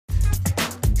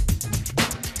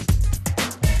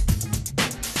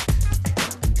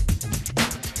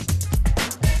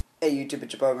Hey YouTube,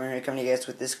 it's your Bob here coming to you guys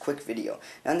with this quick video.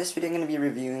 Now in this video I'm going to be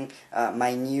reviewing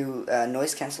my new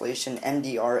noise cancellation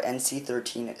MDR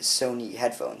NC13 Sony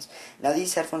headphones. Now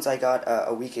these headphones I got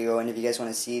a week ago, and if you guys want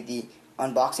to see the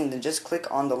unboxing, then just click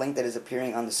on the link that is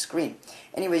appearing on the screen.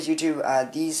 Anyways,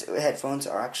 YouTube, these headphones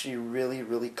are actually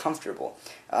really comfortable.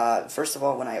 First of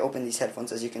all, when I opened these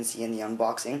headphones, as you can see in the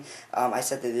unboxing, I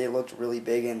said that they looked really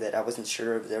big and that I wasn't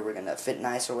sure if they were going to fit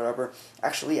nice or whatever.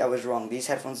 Actually, I was wrong. These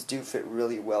headphones do fit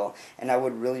really well, and I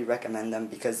would really recommend them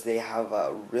because they have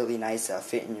a really nice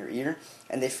fit in your ear,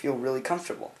 and they feel really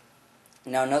comfortable.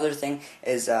 Now another thing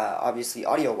is obviously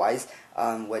audio-wise,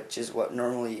 which is what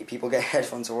normally people get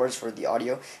headphones for the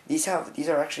audio. These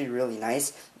are actually really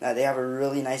nice. They have a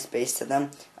really nice bass to them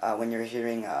when you're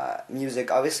hearing music.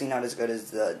 Obviously not as good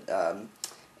as the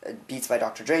Beats by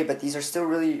Dr. Dre, but these are still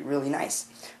really nice.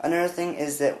 Another thing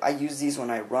is that I use these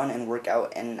when I run and work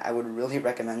out, and I would really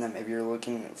recommend them if you're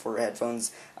looking for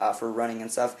headphones for running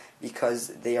and stuff, because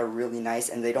they are really nice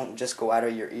and they don't just go out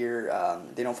of your ear,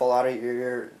 they don't fall out of your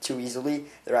ear too easily.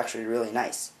 They're actually really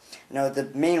nice. Now the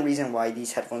main reason why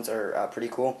these headphones are pretty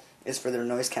cool is for their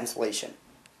noise cancellation.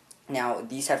 Now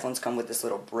these headphones come with this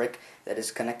little brick that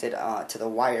is connected to the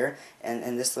wire, and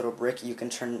in this little brick you can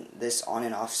turn this on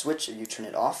and off switch. If you turn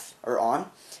it off or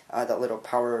on, that little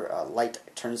power light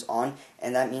turns on,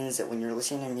 and that means that when you're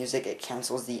listening to music, it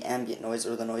cancels the ambient noise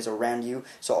or the noise around you,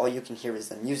 so all you can hear is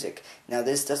the music. Now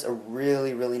this does a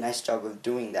really nice job of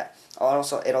doing that.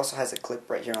 It also has a clip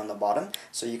right here on the bottom,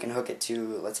 so you can hook it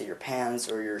to, let's say, your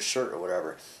pants or your shirt or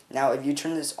whatever. Now if you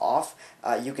turn this off,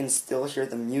 you can still hear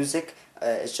the music.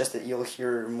 It's just that you'll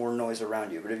hear more noise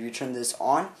around you. But if you turn this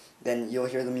on, then you'll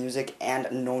hear the music and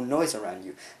no noise around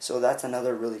you. So that's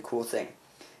another really cool thing.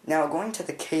 Now going to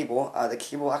the cable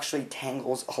actually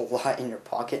tangles a lot in your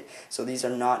pocket. So these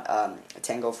are not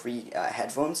tangle-free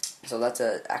headphones. So that's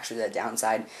actually a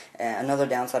downside. Another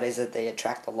downside is that they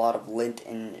attract a lot of lint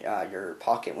in your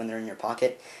pocket when they're in your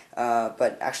pocket.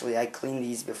 But actually I cleaned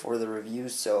these before the review,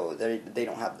 so they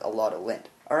don't have a lot of lint.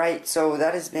 Alright, so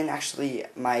that has been actually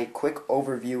my quick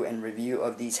overview and review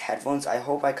of these headphones. I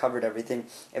hope I covered everything.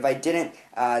 If I didn't,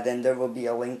 then there will be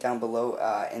a link down below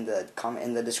in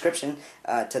the description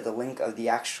to the link of the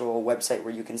actual website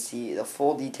where you can see the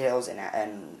full details and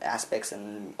aspects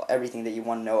and everything that you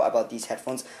want to know about these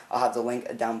headphones. I'll have the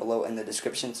link down below in the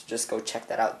description, so just go check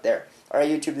that out there. Alright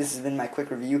YouTube, this has been my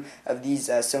quick review of these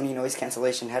Sony noise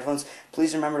cancellation headphones.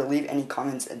 Please remember to leave any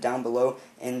comments down below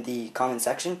in the comment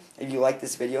section. If you like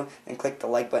this video, then click the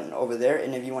like button over there,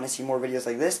 and if you want to see more videos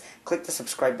like this, click the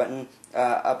subscribe button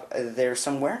up there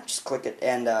somewhere. Just click it,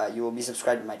 and you will be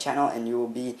subscribed to my channel, and you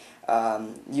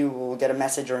will get a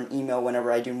message or an email whenever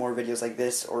I do more videos like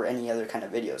this or any other kind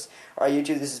of videos. Alright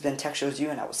YouTube, this has been Tech Shows You,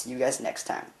 and I will see you guys next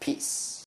time. Peace.